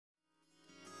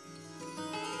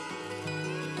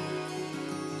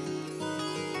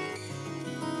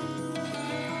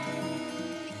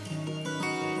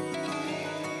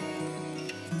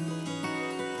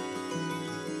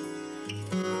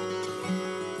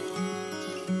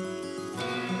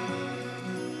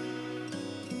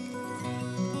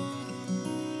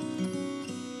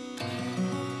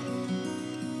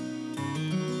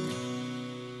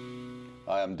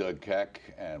Hi, I'm Doug Keck,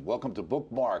 and welcome to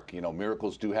Bookmark. You know,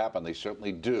 miracles do happen. They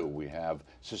certainly do. We have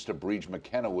Sister Briege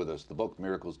McKenna with us. The book,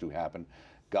 Miracles Do Happen,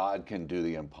 God Can Do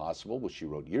the Impossible, which she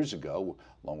wrote years ago,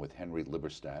 along with Henry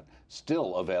Liberstadt.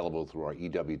 Still available through our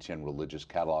EWTN religious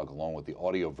catalog, along with the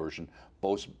audio version.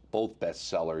 Both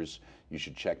bestsellers. You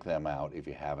should check them out if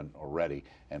you haven't already.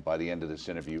 And by the end of this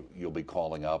interview, you'll be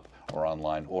calling up or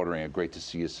online ordering it. Great to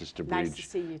see you, Sister Briege. Nice to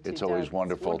see you too, It's always Doug.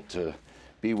 wonderful to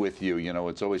be with you. You know,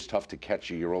 it's always tough to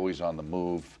catch you. You're always on the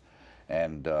move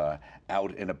and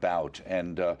out and about.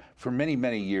 And for many,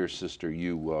 many years, Sister,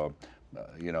 you were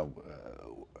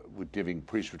giving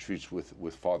priest retreats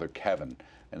with Father Kevin,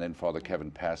 and then Father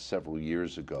Kevin passed several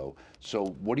years ago. So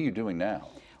what are you doing now?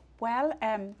 Well,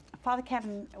 Father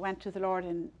Kevin went to the Lord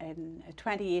in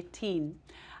 2018,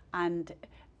 and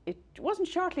it wasn't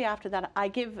shortly after that I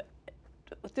give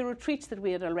the retreats that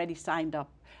we had already signed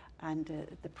up, and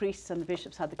the priests and the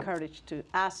bishops had the courage to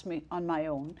ask me on my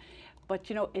own. But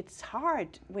you know, it's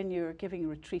hard when you're giving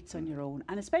retreats on your own,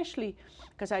 and especially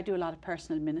because I do a lot of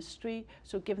personal ministry,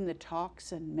 so giving the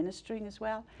talks and ministering as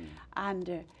well.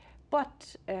 And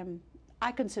but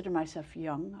I consider myself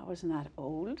young. I wasn't that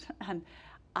old, and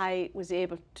I was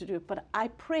able to do it. But I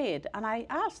prayed and I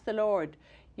asked the Lord,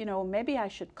 you know, maybe I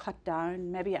should cut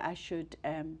down, maybe I should,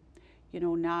 you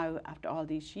know, now after all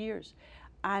these years.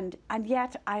 And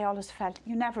yet I always felt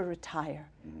you never retire.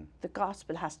 The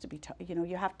gospel has to be, you know,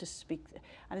 you have to speak,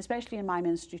 and especially in my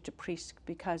ministry to priests,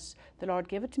 because the Lord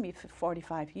gave it to me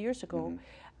 45 years ago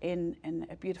in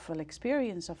a beautiful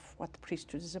experience of what the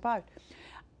priesthood is about.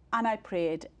 And I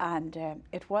prayed, and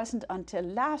it wasn't until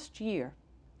last year,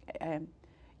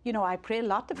 you know, I prayed a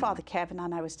lot to Father Kevin,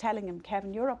 and I was telling him,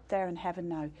 Kevin, you're up there in heaven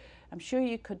now. I'm sure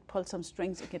you could pull some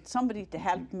strings and get somebody to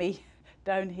help me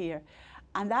down here.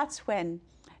 And that's when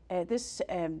this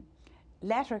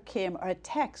letter came, or a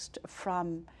text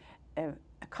from a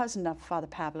cousin of Father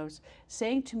Pablo's,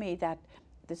 saying to me that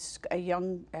a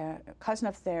young cousin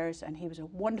of theirs, and he was a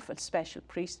wonderful special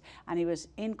priest, and he was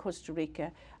in Costa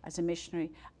Rica as a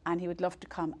missionary, and he would love to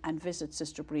come and visit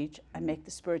Sister Briege and make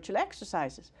the spiritual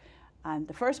exercises. And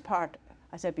the first part,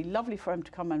 I said, it'd be lovely for him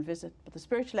to come and visit, but the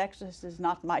spiritual exercise is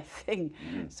not my thing.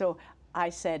 So I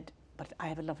said, but I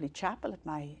have a lovely chapel at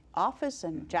my office,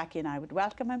 and Jackie and I would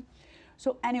welcome him.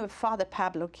 So anyway, Father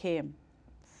Pablo came.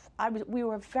 We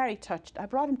were very touched. I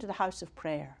brought him to the house of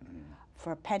prayer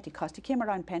for Pentecost. He came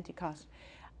around Pentecost,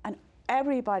 and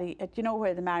everybody, you know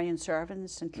where the Marian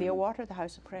servants in Clearwater, the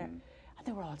house of prayer, and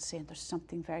they were all saying there's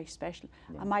something very special.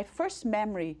 And my first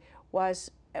memory was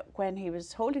when he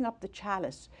was holding up the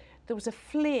chalice. There was a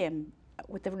flame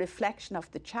with the reflection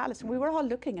of the chalice, and we were all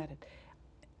looking at it.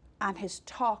 And his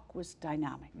talk was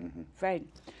dynamic, very.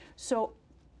 So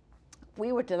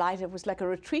we were delighted. It was like a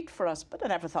retreat for us, but I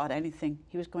never thought anything.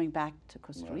 He was going back to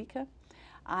Costa Rica.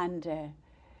 And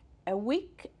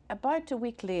about a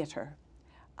week later,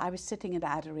 I was sitting in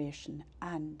adoration,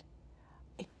 and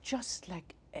it just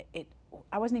like,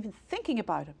 I wasn't even thinking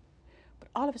about him, but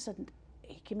all of a sudden,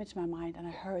 he came into my mind, and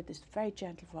I heard this very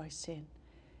gentle voice saying,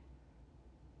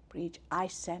 Briege, I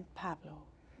sent Pablo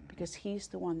because he's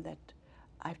the one that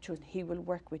I've chosen. He will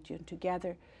work with you, and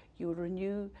together you will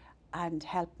renew and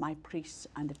help my priests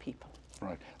and the people.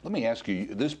 Right. Let me ask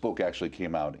you, this book actually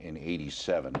came out in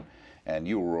 '87, and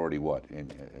you were already what,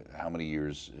 in how many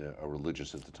years a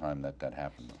religious at the time that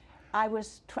happened? I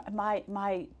was,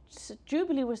 my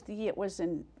Jubilee was the year, it was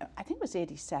in, I think it was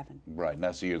 '87. Right, and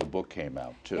that's the year the book came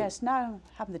out too. Yes, now I'm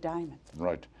having the diamond.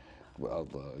 Right. Well,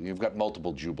 you've got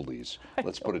multiple jubilees,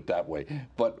 let's put it that way.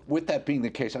 But with that being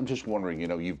the case, I'm just wondering, you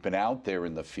know, you've been out there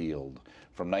in the field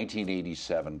from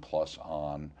 1987 plus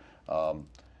on,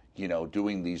 you know,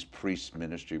 doing these priest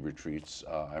ministry retreats.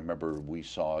 I remember we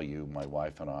saw you, my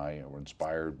wife and I were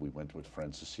inspired. We went with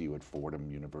friends to see you at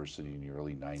Fordham University in the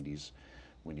early 90s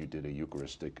when you did a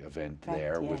Eucharistic event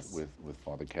there with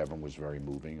Father Kevin. Was very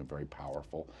moving and very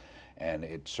powerful. And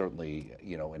it certainly,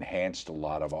 you know, enhanced a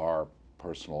lot of our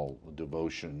personal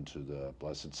devotion to the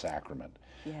Blessed Sacrament.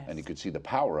 Yes. And you could see the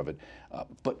power of it.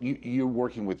 But you're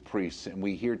working with priests, and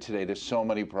we hear today there's so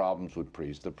many problems with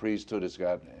priests. The priesthood has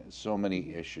got so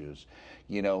many issues.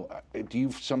 You know, do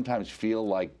you sometimes feel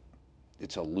like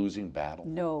it's a losing battle?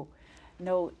 No,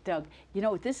 Doug. You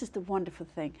know, this is the wonderful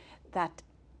thing, that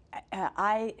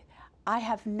I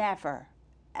have never,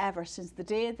 ever, since the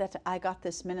day that I got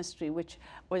this ministry, which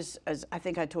was, as I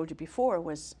think I told you before,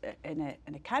 was in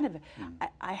a kind of,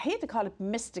 I hate to call it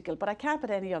mystical, but I can't put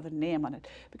any other name on it,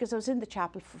 because I was in the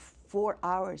chapel for 4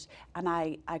 hours, and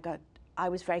I got I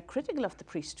was very critical of the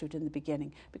priesthood in the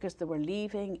beginning because they were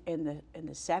leaving in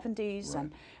the 70s, Right.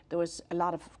 and there was a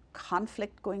lot of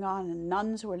conflict going on, and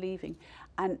nuns were leaving.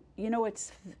 And you know,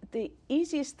 it's the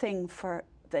easiest thing for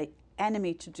the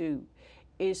enemy to do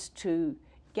is to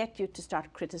get you to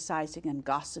start criticizing and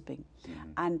gossiping.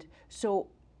 And so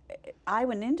I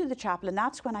went into the chapel, and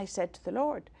that's when I said to the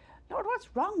Lord, Lord, what's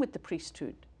wrong with the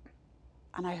priesthood?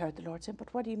 And I heard the Lord say,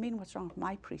 but what do you mean, what's wrong with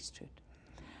my priesthood?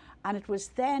 And it was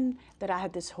then that I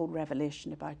had this whole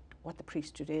revelation about what the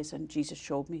priesthood is, and Jesus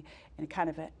showed me in kind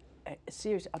of a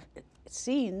series of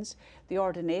scenes, the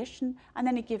ordination, and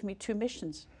then he gave me 2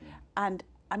 missions. And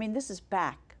I mean, this is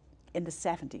back in the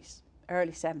 70s,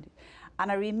 early 70s.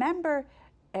 And I remember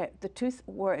the 2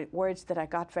 words that I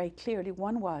got very clearly.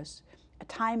 One was, a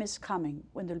time is coming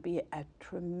when there'll be a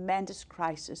tremendous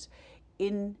crisis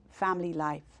in family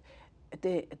life.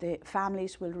 The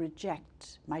families will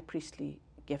reject my priestly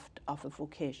gift of a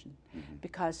vocation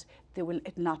because it will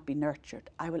not be nurtured.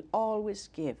 I will always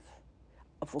give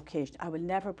a vocation. I will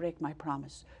never break my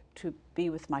promise to be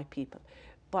with my people.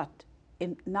 But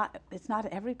it's not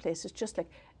every place. It's just like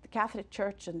the Catholic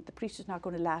Church, and the priest is not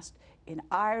going to last in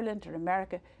Ireland or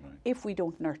America if we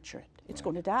don't nurture it. It's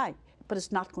going to die, but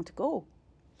it's not going to go.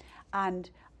 And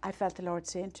I felt the Lord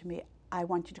saying to me, I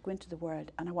want you to go into the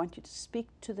world, and I want you to speak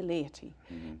to the laity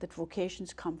that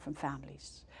vocations come from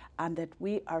families, and that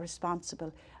we are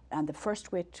responsible, and the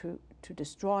first way to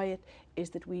destroy it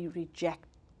is that we reject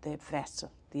the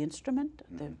vessel, the instrument,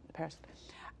 the person.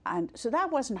 And so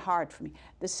that wasn't hard for me.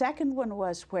 The second one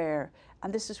was where,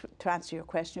 and this is to answer your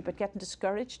question about getting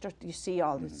discouraged, or you see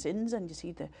all the sins and you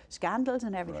see the scandals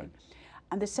and everything. Right.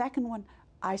 And the second one,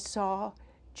 I saw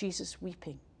Jesus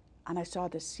weeping, and I saw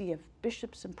the sea of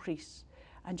bishops and priests,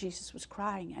 and Jesus was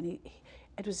crying, and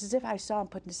it was as if I saw him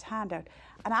putting his hand out.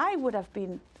 And I would have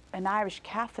been an Irish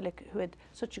Catholic who had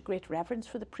such a great reverence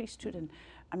for the priesthood. And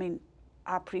I mean,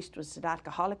 our priest was an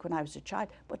alcoholic when I was a child,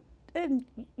 but then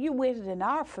you waited an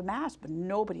hour for Mass, but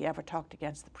nobody ever talked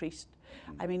against the priest.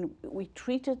 I mean, we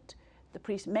treated the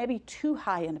priest maybe too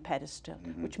high on a pedestal,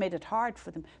 which made it hard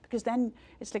for them, because then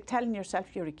it's like telling yourself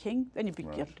you're a king, then you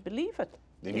begin to believe it.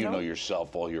 Then you know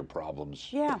yourself, all your problems.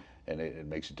 Yeah. And it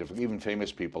makes it difficult. Even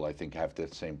famous people, I think, have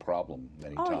that same problem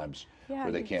many times,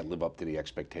 where they can't live up to the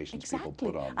expectations people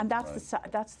put on them. And that's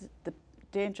the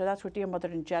danger. That's where dear Mother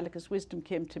Angelica's wisdom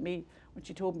came to me when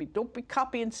she told me, don't be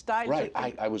copying style. Right.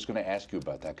 I was going to ask you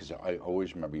about that, because I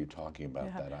always remember you talking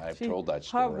about that. I've told that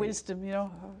story. Her wisdom, you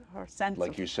know, her sense.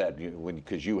 Like you said,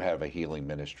 because you have a healing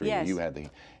ministry. Yes. You had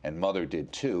and Mother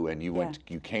did too, and you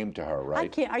you came to her,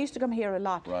 right? I used to come here a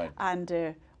lot. Right. And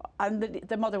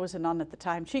the mother was a nun at the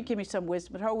time. She gave me some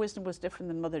wisdom, but her wisdom was different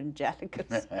than Mother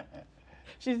Angelica's.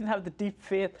 She didn't have the deep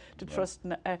faith to trust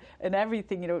in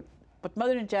everything, you know. But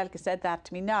Mother Angelica said that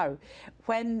to me. Now,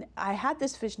 when I had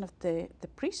this vision of the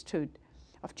priesthood,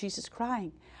 of Jesus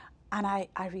crying, and I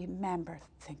remember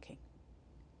thinking,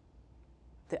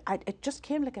 it just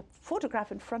came like a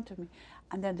photograph in front of me.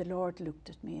 And then the Lord looked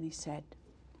at me and he said,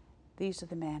 these are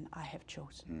the men I have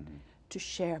chosen to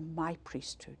share my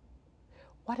priesthood.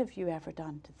 What have you ever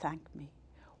done to thank me?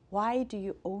 Why do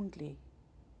you only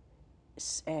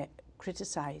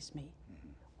criticize me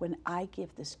when I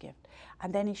give this gift?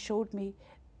 And then he showed me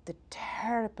the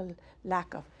terrible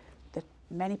lack of, that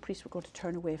many priests were going to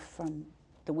turn away from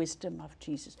the wisdom of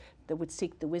Jesus. They would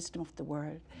seek the wisdom of the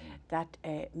world, that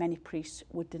many priests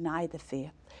would deny the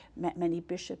faith. Many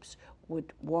bishops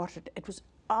would water it. It was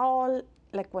all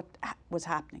like what was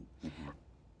happening,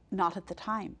 not at the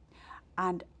time.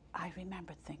 And I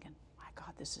remember thinking, my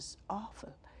God, this is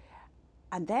awful.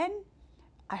 And then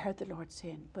I heard the Lord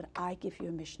saying, but I give you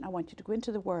a mission. I want you to go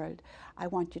into the world. I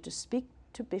want you to speak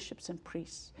to bishops and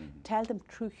priests. Tell them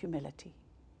true humility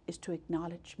is to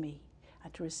acknowledge me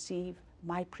and to receive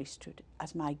my priesthood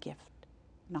as my gift,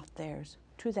 not theirs,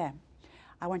 to them.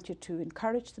 I want you to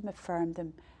encourage them, affirm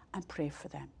them, and pray for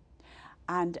them.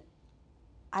 And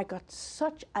I got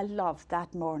such a love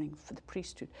that morning for the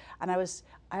priesthood. And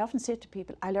I often say to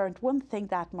people, I learned one thing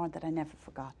that morning that I never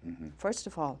forgot. First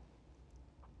of all,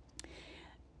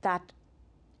 that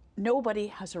nobody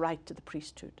has a right to the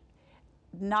priesthood,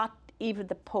 not even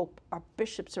the Pope or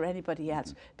bishops or anybody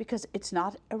else, because it's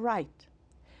not a right.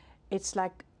 It's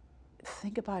like,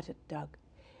 think about it, Doug,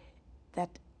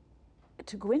 that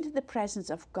to go into the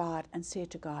presence of God and say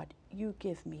to God, you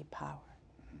give me power.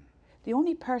 The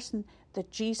only person that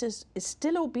Jesus is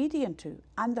still obedient to,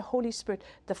 and the Holy Spirit,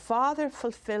 the Father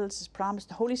fulfills his promise,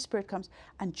 the Holy Spirit comes,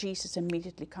 and Jesus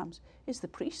immediately comes, is the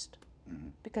priest.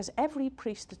 Because every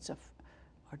priest that's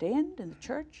ordained in the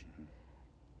church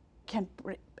can,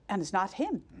 and it's not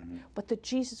him, but that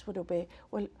Jesus would obey.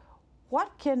 Well,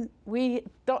 what can we,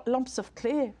 lumps of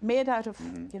clay made out of,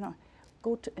 you know,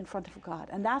 go to in front of God?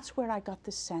 And that's where I got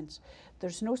this sense.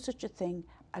 There's no such a thing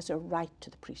as a right to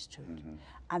the priesthood.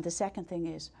 And the second thing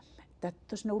is that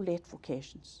there's no late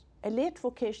vocations. A late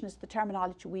vocation is the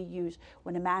terminology we use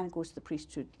when a man goes to the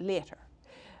priesthood later.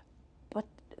 But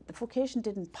the vocation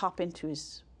didn't pop into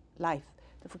his life.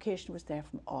 The vocation was there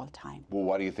from all time. Well,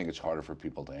 why do you think it's harder for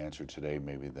people to answer today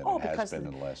maybe than it has been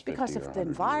in the last 50 or 100 years? Because of the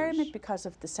environment, years? because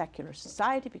of the secular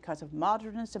society, because of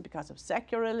modernism, because of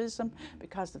secularism,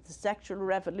 because of the sexual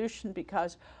revolution,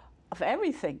 because of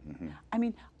everything. I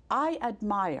mean, I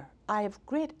have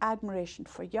great admiration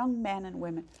for young men and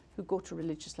women who go to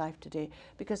religious life today,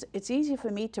 because it's easy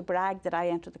for me to brag that I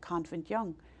entered the convent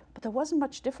young, but there wasn't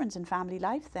much difference in family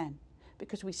life then,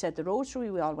 because we said the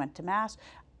rosary, we all went to mass,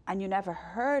 and I never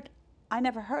heard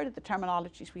of the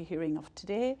terminologies we're hearing of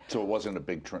today. So it wasn't a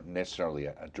big, necessarily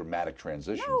a dramatic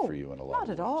transition for you in a lot of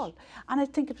ways? Not at all. And I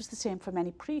think it was the same for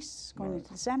many priests going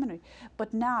into the seminary.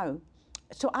 But now,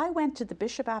 so I went to the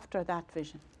bishop after that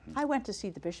vision. I went to see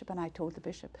the bishop and I told the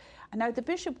bishop. And now the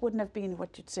bishop wouldn't have been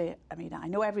what you'd say, I mean, I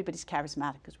know everybody's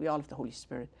charismatic because we all have the Holy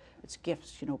Spirit. It's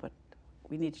gifts, you know, but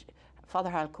we need,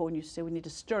 Father Harold Cohen used to say, we need a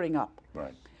stirring up.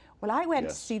 Right. Well, I went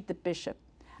to see the bishop.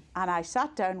 And I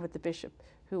sat down with the bishop,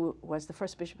 who was the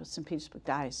first bishop of St. Petersburg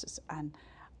Diocese, and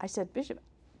I said, Bishop,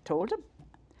 told him.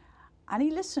 And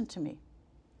he listened to me.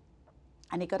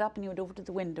 And he got up and he went over to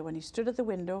the window, and he stood at the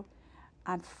window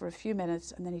and for a few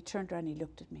minutes, and then he turned around and he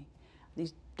looked at me.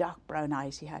 These dark brown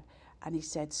eyes he had. And he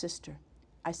said, Sister,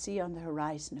 I see on the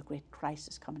horizon a great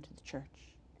crisis coming to the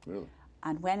church. Really?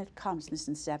 And when it comes, this is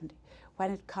in 70,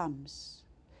 when it comes,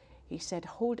 he said,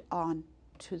 hold on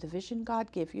to the vision God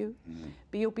gave you,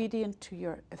 be obedient to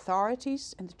your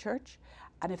authorities in the church,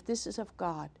 and if this is of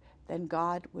God, then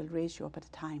God will raise you up at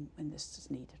a time when this is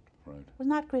needed. Right.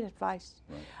 Wasn't that great advice?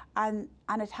 Right.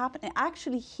 And it happened,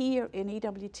 actually here in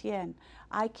EWTN,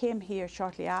 I came here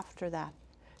shortly after that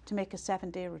to make a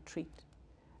 7-day retreat.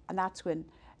 And that's when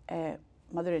I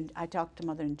talked to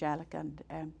Mother Angelica,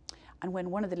 and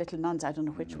when one of the little nuns, I don't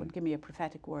know which one, gave me a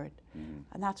prophetic word.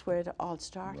 And that's where it all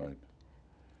started. Right.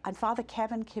 And Father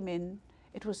Kevin came in.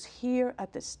 It was here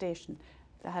at this station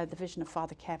that I had the vision of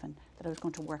Father Kevin that I was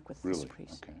going to work with this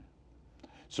priest. Okay.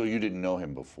 So you didn't know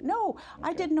him before? No,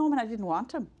 I didn't know him and I didn't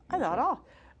want him. I thought,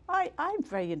 I'm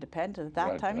very independent at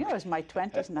that time. You know, I was in my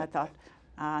 20s and I thought,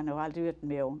 no, I'll do it on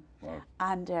my own. Right.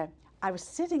 And I was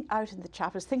sitting out in the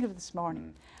chapel, I was thinking of it this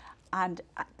morning, and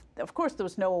of course there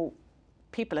was no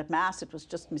people at Mass, it was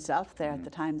just myself there at the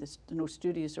time, there's no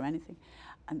studios or anything,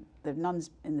 and the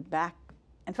nuns in the back.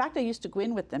 In fact, I used to go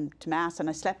in with them to Mass, and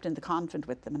I slept in the convent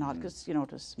with them and all, because, you know,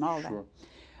 it was small then.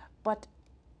 But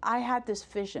I had this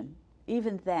vision,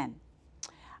 even then,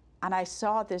 and I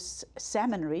saw this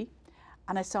seminary,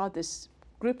 and I saw this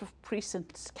group of priests and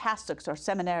castocs or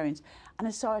seminarians, and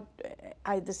I saw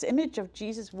this image of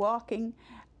Jesus walking,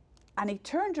 and he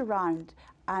turned around,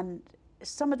 and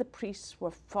some of the priests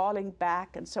were falling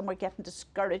back, and some were getting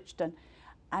discouraged,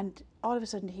 and all of a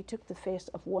sudden he took the face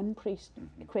of one priest,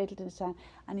 cradled in his hand,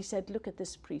 and he said, look at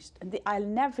this priest. And I'll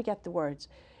never forget the words.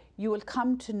 You will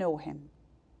come to know him.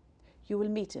 You will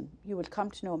meet him. You will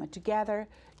come to know him. And together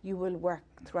you will work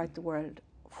throughout the world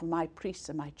for my priests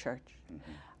and my church.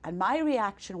 And my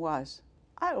reaction was,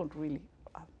 I don't really,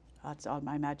 that's all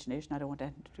my imagination. I don't want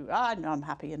anything to do. No, I'm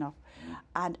happy enough.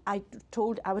 And I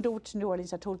went over to New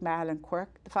Orleans. I told Marilyn Quirk,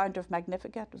 the founder of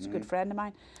Magnificat, was a good friend of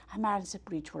mine. And Marilyn said,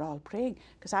 Briege, we're all praying.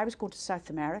 Because I was going to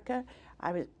South America.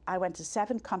 I went to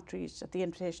 7 countries at the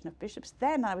invitation of bishops.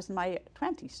 Then I was in my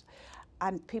 20s.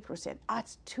 And people were saying,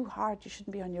 it's too hard. You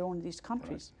shouldn't be on your own in these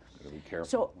countries. Right. Gotta be careful.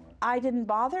 So I didn't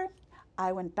bother.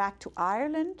 I went back to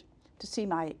Ireland to see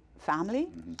my family.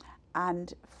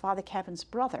 And Father Kevin's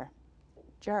brother,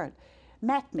 Gerald,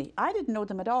 met me. I didn't know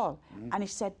them at all. And he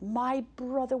said, my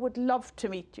brother would love to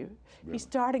meet you. Really? He's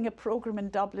starting a program in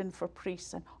Dublin for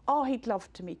priests, and he'd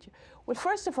love to meet you. Well,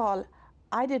 first of all,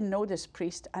 I didn't know this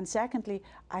priest, and secondly,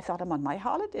 I thought I'm on my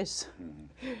holidays.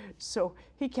 So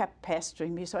he kept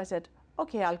pestering me, so I said,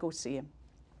 okay, I'll go see him.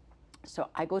 So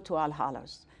I go to All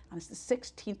Hallows, and it's the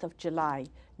 16th of July,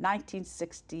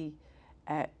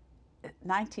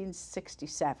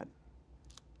 1967.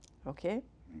 Okay?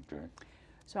 Okay.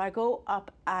 So I go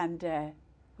up and,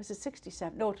 was it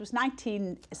 67? No, it was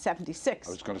 1976.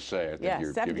 I was going to say, I think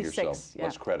you're giving yourself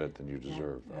less credit than you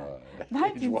deserve.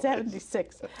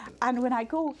 1976. And when I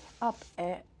go up,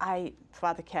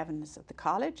 Father Kevin is at the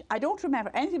college. I don't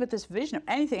remember anything about this vision or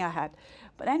anything I had.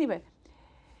 But anyway,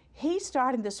 he's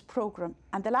starting this program,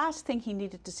 and the last thing he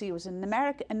needed to see was a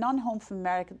nun home from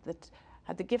America that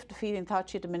had the gift of healing, thought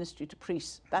she had a ministry to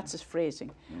priests. That's his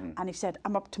phrasing. And he said,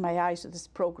 I'm up to my eyes with this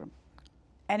program.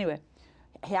 Anyway,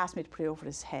 he asked me to pray over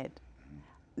his head,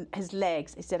 his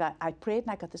legs. He said, I prayed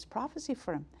and I got this prophecy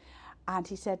for him. And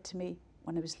he said to me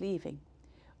when I was leaving,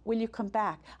 will you come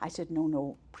back? I said,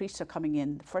 no, priests are coming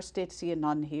in. The first day to see a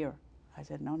nun here. I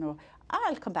said, no,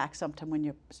 I'll come back sometime when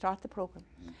you start the program.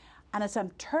 And as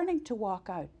I'm turning to walk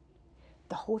out,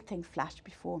 the whole thing flashed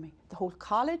before me. The whole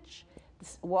college,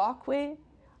 this walkway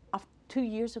of 2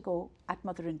 years ago at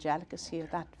Mother Angelica's here,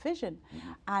 that vision.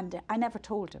 And I never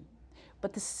told him.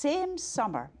 But the same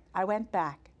summer, I went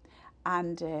back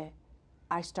and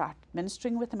I started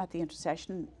ministering with him at the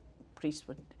intercession. Priests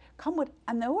would come with,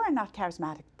 and they were not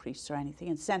charismatic priests or anything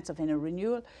in the sense of inner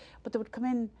renewal, but they would come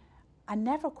in and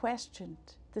never questioned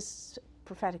this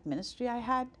prophetic ministry I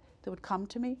had. They would come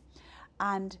to me.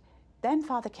 And then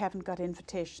Father Kevin got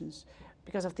invitations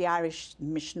because of the Irish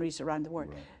missionaries around the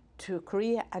world to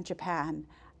Korea and Japan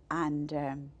and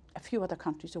a few other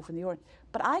countries over in the Orient.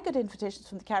 But I got invitations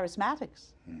from the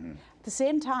charismatics at the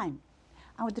same time.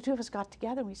 And when the two of us got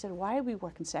together, we said, why are we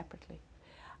working separately?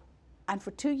 And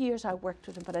for 2 years I worked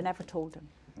with him, but I never told him.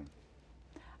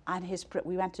 And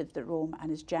we went to the Rome, and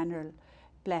his general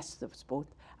blessed us both,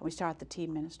 and we started the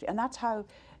team ministry. And that's how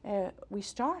we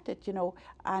started, you know.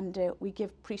 And we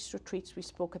give priest retreats. We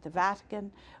spoke at the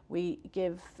Vatican. We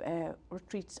give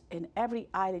retreats in every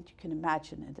island you can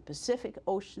imagine, in the Pacific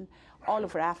Ocean, all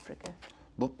over Africa.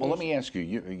 Well, let me ask you,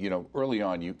 you know, early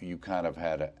on you kind of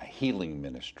had a healing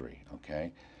ministry,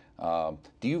 okay?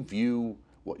 Do you view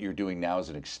what you're doing now as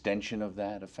an extension of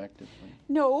that, effectively?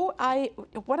 No, I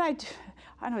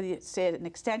know you say it, an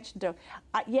extension to,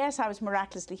 yes, I was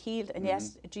miraculously healed, and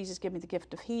yes, Jesus gave me the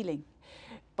gift of healing.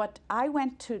 But I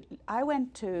went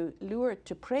to Lourdes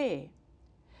to pray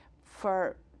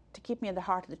to keep me in the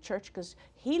heart of the church, because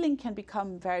healing can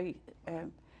become very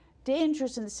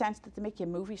dangerous in the sense that they make you a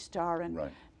movie star and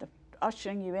they're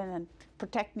ushering you in and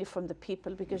protecting you from the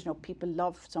people, because, you know, people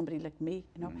love somebody like me,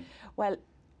 you know. Well,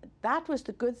 that was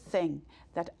the good thing,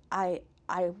 that I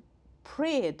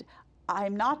prayed.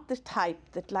 I'm not the type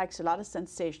that likes a lot of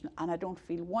sensation, and I don't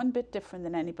feel one bit different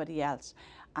than anybody else.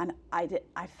 And I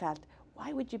felt,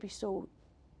 why would you be so,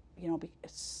 you know,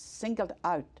 singled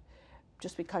out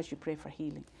just because you pray for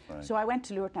healing? So I went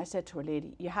to Lourdes and I said to Our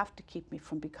Lady, you have to keep me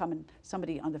from becoming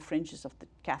somebody on the fringes of the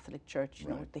Catholic Church, you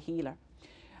know, the healer.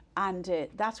 And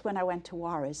that's when I went to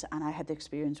Juarez, and I had the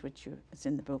experience which it's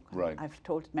in the book. I've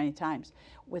told it many times,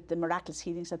 with the miraculous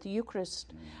healings at the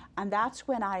Eucharist. And that's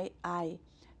when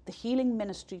the healing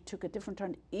ministry took a different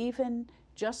turn, even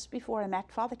just before I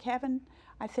met Father Kevin,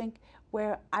 I think,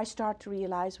 where I started to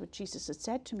realize what Jesus had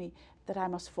said to me, that I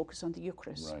must focus on the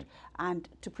Eucharist and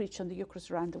to preach on the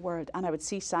Eucharist around the world. And I would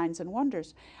see signs and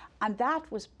wonders. And that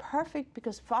was perfect,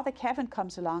 because Father Kevin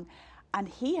comes along, and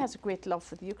he has a great love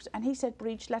for the Eucharist. And he said,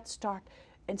 Briege, let's start,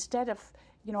 instead of,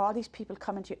 you know, all these people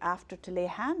coming to you after to lay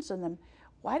hands on them,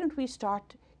 why don't we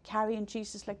start carrying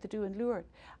Jesus like they do in Lourdes?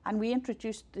 And we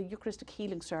introduced the Eucharistic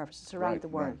healing services around the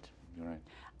world.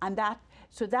 And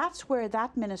so that's where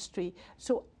that ministry,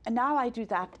 so now I do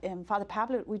that, Father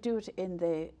Pablo, we do it in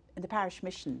the parish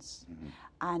missions.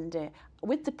 And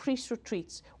with the priest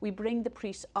retreats, we bring the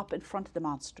priests up in front of the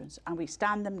monstrance, and we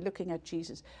stand them looking at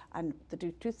Jesus, and they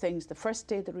do two things. The first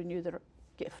day they renew their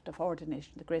gift of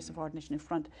ordination, the grace of ordination in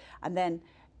front, and then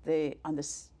on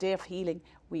this day of healing,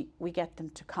 we get them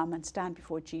to come and stand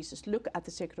before Jesus, look at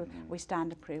the sacred, we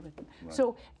stand and pray with them.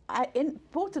 So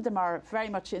both of them are very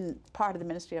much in part of the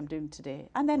ministry I'm doing today.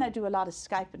 And then I do a lot of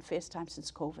Skype and FaceTime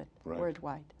since COVID,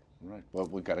 worldwide. Well,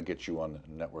 we've got to get you on the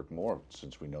network more,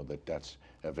 since we know that that's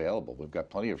available. We've got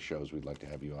plenty of shows we'd like to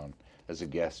have you on as a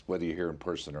guest, whether you're here in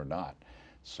person or not.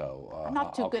 So I'm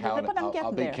not too good at it, but I'm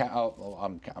getting there.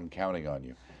 I'm counting on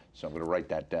you. So I'm going to write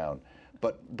that down.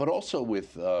 But also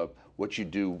with what you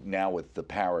do now with the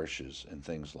parishes and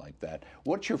things like that,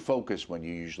 what's your focus when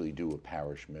you usually do a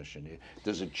parish mission?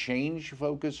 Does it change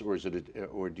focus, or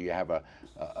do you have a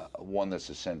one that's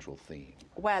a central theme?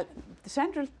 Well, the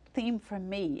central theme for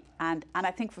me, and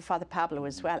I think for Father Pablo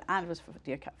as well, and it was for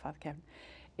dear Father Kevin,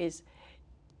 is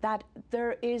that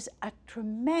there is a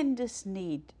tremendous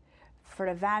need for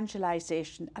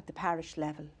evangelization at the parish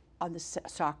level on the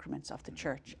sacraments of the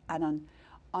church, and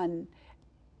on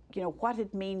you know, what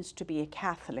it means to be a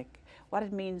Catholic, what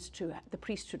it means to the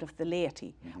priesthood of the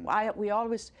laity. We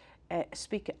always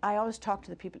I always talk to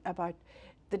the people about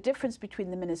the difference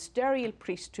between the ministerial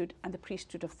priesthood and the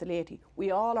priesthood of the laity.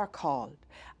 We all are called,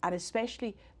 and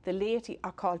especially the laity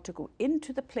are called to go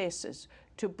into the places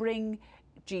to bring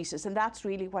Jesus, and that's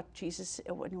really what Jesus,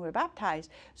 when we were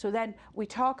baptized. So then we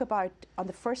talk about, on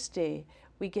the first day,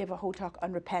 we gave a whole talk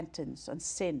on repentance, on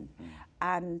sin.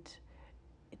 And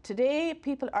today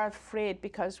people are afraid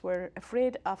because we're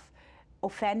afraid of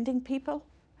offending people.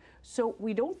 So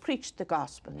we don't preach the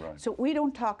gospel. Right. So we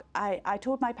don't talk. I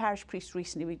told my parish priest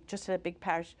recently, we just had a big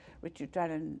parish retreat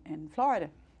down in Florida.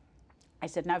 I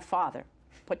said, now, Father,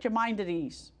 put your mind at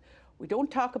ease. We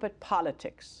don't talk about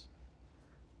politics.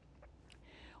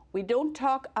 We don't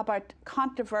talk about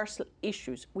controversial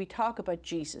issues. We talk about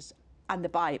Jesus and the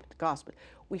Bible, the gospel.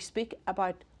 We speak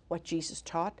about what Jesus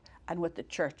taught and what the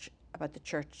church, about the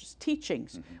church's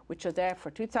teachings, which are there for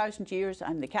 2,000 years,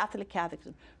 and the Catholic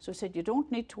Catechism. So I said, you don't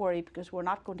need to worry, because we're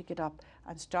not going to get up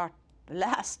and start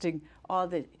blasting all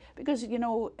the, because, you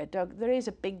know, Doug, there is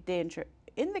a big danger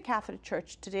in the Catholic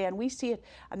Church today, and we see it,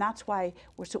 and that's why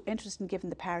we're so interested in giving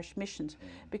the parish missions,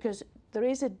 because there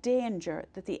is a danger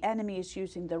that the enemy is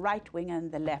using the right wing and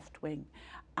the left wing.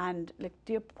 And like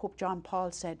dear Pope John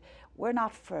Paul said, we're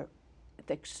not for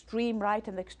the extreme right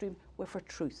and the extreme, we're for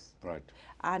truth. Right.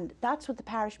 And that's what the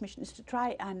parish mission is, to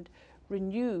try and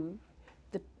renew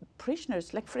the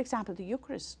parishioners. Like, for example, the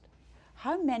Eucharist.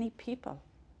 How many people,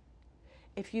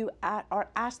 if you or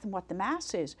ask them what the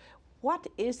Mass is, what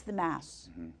is the Mass?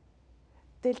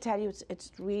 They'll tell you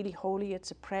it's really holy,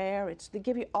 it's a prayer, they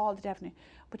give you all the definition.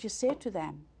 But you say to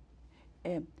them,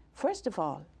 first of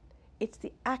all, it's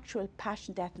the actual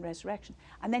passion, death and resurrection.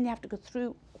 And then you have to go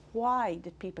through, why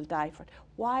did people die for it?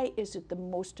 Why is it the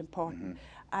most important?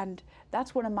 And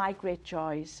that's one of my great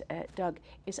joys, Doug,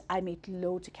 is I meet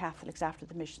loads of Catholics after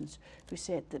the missions who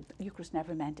say the Eucharist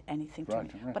never meant anything to me.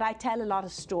 Right. But I tell a lot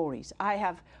of stories. I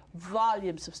have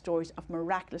volumes of stories of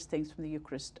miraculous things from the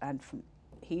Eucharist and from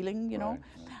healing, you know.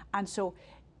 And so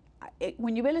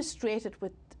when you illustrate it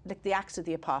with like the Acts of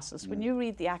the Apostles, when you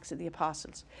read the Acts of the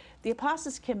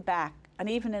Apostles came back, and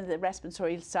even in the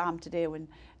responsorial psalm today, when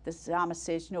the psalmist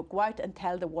says, you know, go out and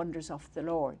tell the wonders of the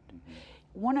Lord.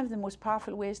 One of the most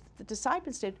powerful ways that the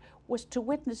disciples did was to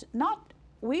witness,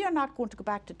 we are not going to go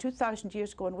back to 2,000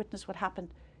 years ago and witness what happened.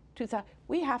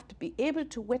 We have to be able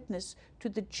to witness to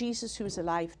the Jesus who is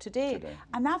alive today.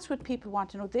 And that's what people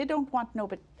want to know. They don't want to know,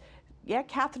 but yeah,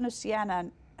 Catherine of Siena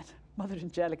and Mother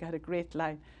Angelica had a great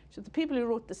line. She said the people who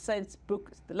wrote the saints'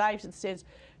 books, the lives of the saints,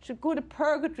 should go to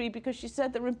purgatory, because she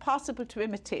said they're impossible to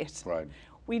imitate. Right.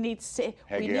 We need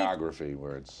hagiography,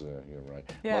 where it's you're right.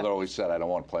 Yeah. Mother always said, "I don't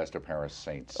want plaster Paris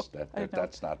saints."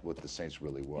 That's not what the saints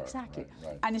really were. Exactly.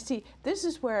 Right. And you see, this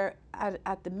is where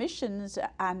at the missions,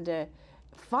 and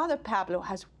Father Pablo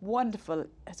has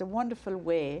a wonderful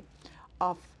way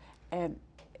of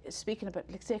speaking about,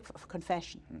 like, say, for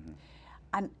confession.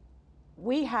 And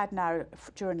we had now,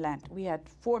 during Lent, we had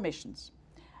 4 missions,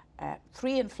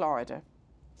 3 in Florida.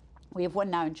 We have 1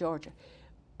 now in Georgia.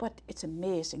 But it's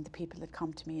amazing, the people that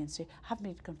come to me and say, I haven't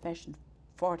been to confession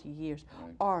 40 years.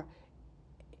 Or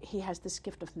he has this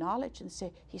gift of knowledge, and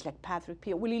say, he's like Padre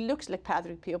Pio. Well, he looks like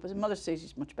Padre Pio, but his mother says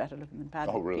he's much better looking than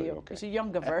Padre Pio. Oh, really? Okay. He's a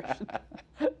younger version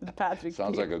of Padre Pio.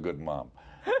 Sounds like a good mom.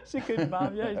 She's a good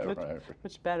mom, yeah, he's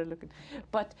much better looking.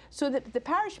 But so the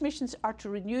parish missions are to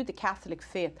renew the Catholic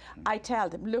faith. I tell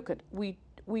them, look,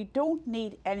 we don't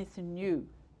need anything new.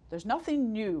 There's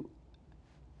nothing new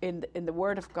in the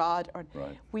Word of God.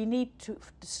 We need to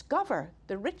discover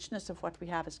the richness of what we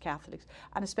have as Catholics,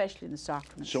 and especially in the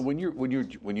sacraments. So when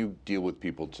you deal with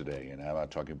people today, and I'm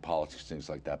not talking politics, things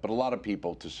like that, but a lot of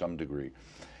people, to some degree,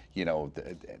 you know,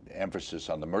 the emphasis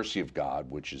on the mercy of God,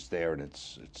 which is there, and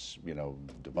it's you know,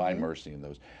 divine mercy in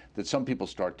those, that some people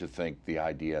start to think the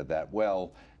idea that,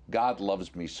 well, God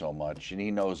loves me so much, and He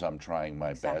knows I'm trying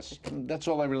my best. That's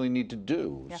all I really need to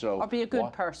do. Yeah. So or be a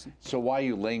good person. So why are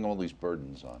you laying all these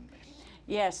burdens on me?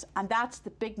 Yes, and that's the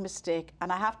big mistake.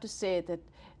 And I have to say that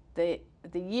the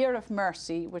year of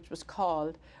mercy, which was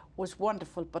called, was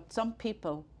wonderful, but some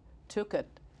people took it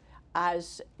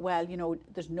as, well, you know,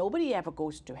 there's nobody ever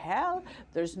goes to hell.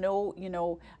 There's no, you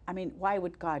know, I mean, why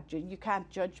would God? You can't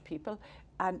judge people.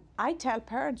 And I tell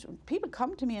parents, when people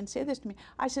come to me and say this to me,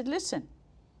 I said, listen,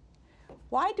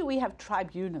 why do we have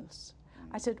tribunals?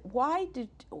 I said, why did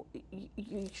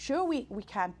you sure we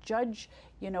can't judge,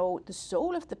 you know, the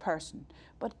soul of the person,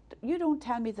 but you don't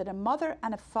tell me that a mother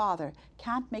and a father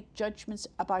can't make judgments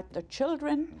about their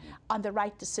children on the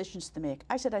right decisions to make.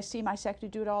 I said, I see my secretary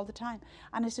do it all the time.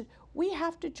 And I said, we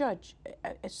have to judge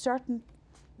a certain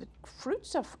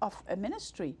fruits of a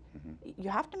ministry. You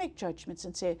have to make judgments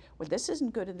and say, well, this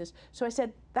isn't good in this. So I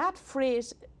said, that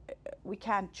phrase, we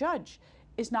can't judge,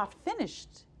 is not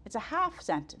finished. It's a half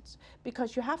sentence,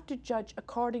 because you have to judge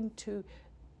according to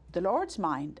the Lord's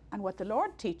mind and what the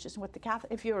Lord teaches, and what the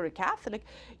Catholic. If you're a Catholic,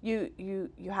 you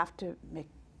have to make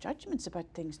judgments about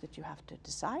things that you have to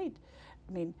decide.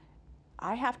 I mean,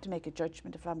 I have to make a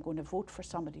judgment if I'm going to vote for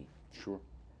somebody Sure.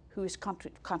 who is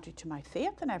contrary to my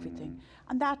faith and everything.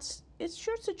 And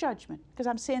it's a judgment, because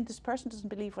I'm saying this person doesn't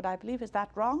believe what I believe. Is that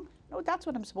wrong? No, that's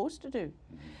what I'm supposed to do.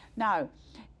 Now,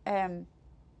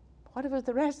 what about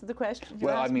the rest of the question?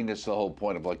 Well, I mean, it's the whole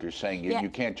point of, like you're saying, you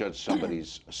can't judge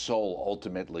somebody's soul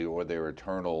ultimately, or their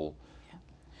eternal,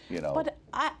 you know. But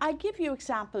I give you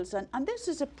examples, and this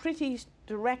is a pretty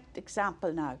direct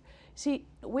example now. See,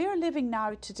 we're living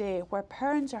now today where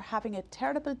parents are having a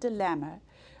terrible dilemma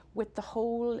with the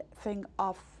whole thing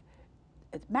of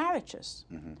marriages.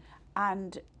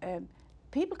 And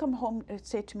people come home and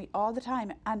say to me all the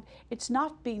time, and it's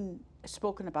not been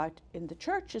spoken about in the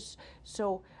churches.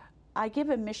 So I gave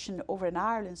a mission over in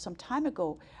Ireland some time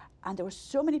ago, and there were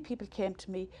so many people came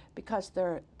to me because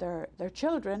their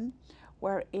children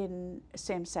were in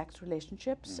same-sex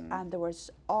relationships, and there was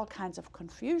all kinds of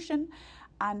confusion.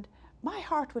 And my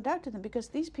heart went out to them, because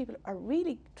these people are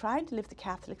really trying to live the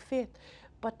Catholic faith,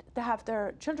 but they have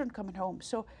their children coming home.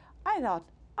 So I thought,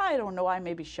 I don't know, I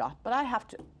may be shot, but I have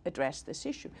to address this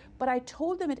issue. But I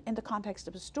told them it in the context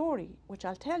of a story, which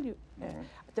I'll tell you.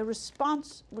 The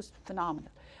response was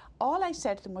phenomenal. All I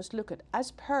said to them was, look,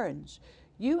 as parents,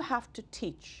 you have to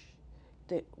teach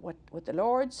what the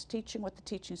Lord's teaching, what the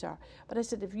teachings are. But I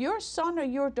said, if your son or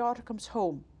your daughter comes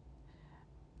home,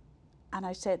 and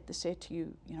I said, they say to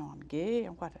you, you know, I'm gay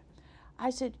and what, I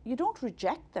said, you don't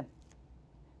reject them.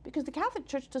 Because the Catholic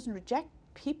Church doesn't reject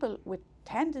people with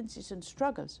tendencies and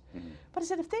struggles. But I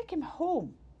said, if they came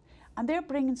home and they're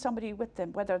bringing somebody with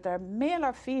them, whether they're male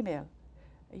or female,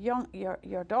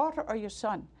 your daughter or your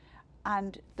son,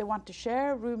 and they want to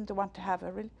share a room, they want to have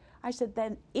I said,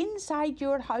 then inside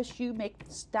your house you make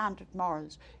the standard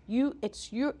morals. You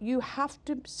have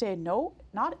to say, no,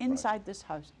 not inside this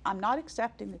house. I'm not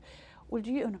accepting it. Well,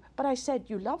 do you know? But I said,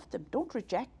 you love them, don't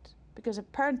reject. Because a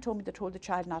parent told me they told the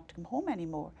child not to come home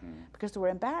anymore because they were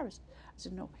embarrassed. I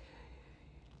said, no.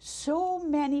 So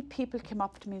many people came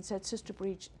up to me and said, Sister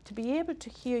Briege, to be able to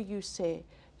hear you say,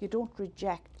 you don't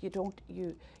reject, you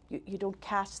don't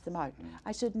cast them out.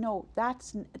 I said, no,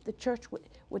 the church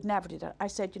would never do that. I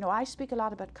said, you know, I speak a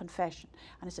lot about confession.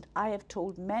 And I said, I have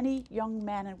told many young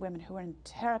men and women who are in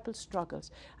terrible struggles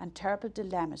and terrible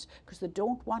dilemmas because they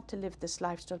don't want to live this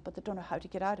lifestyle, but they don't know how to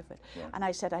get out of it. Yeah. And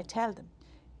I said, I tell them,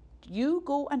 you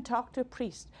go and talk to a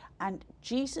priest, and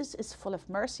Jesus is full of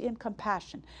mercy and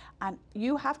compassion, and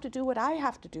you have to do what I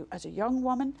have to do. As a young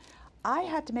woman, I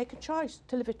had to make a choice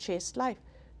to live a chaste life.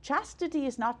 Chastity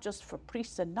is not just for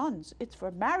priests and nuns, it's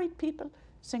for married people,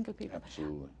 single people.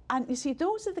 Absolutely. And you see,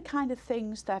 those are the kind of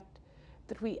things that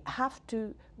we have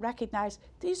to recognize.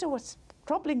 These are what's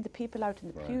troubling the people out in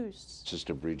the pews.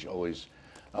 Sister Briege, always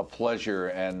a pleasure.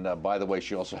 And by the way,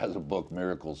 she also has a book,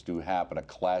 Miracles Do Happen, a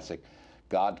classic.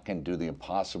 God Can Do the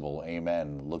Impossible,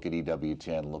 amen. Look at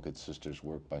EWTN, look at Sister's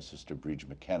work by Sister Briege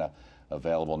McKenna,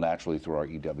 available naturally through our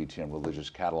EWTN religious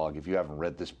catalog. If you haven't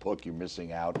read this book, you're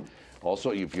missing out.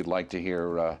 Also, if you'd like to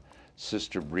hear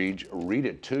Sister Briege read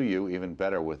it to you, even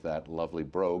better with that lovely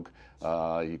brogue,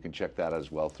 you can check that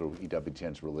as well through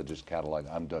EWTN's religious catalog.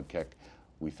 I'm Doug Keck.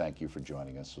 We thank you for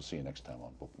joining us. We'll see you next time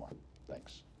on Bookmark.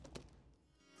 Thanks.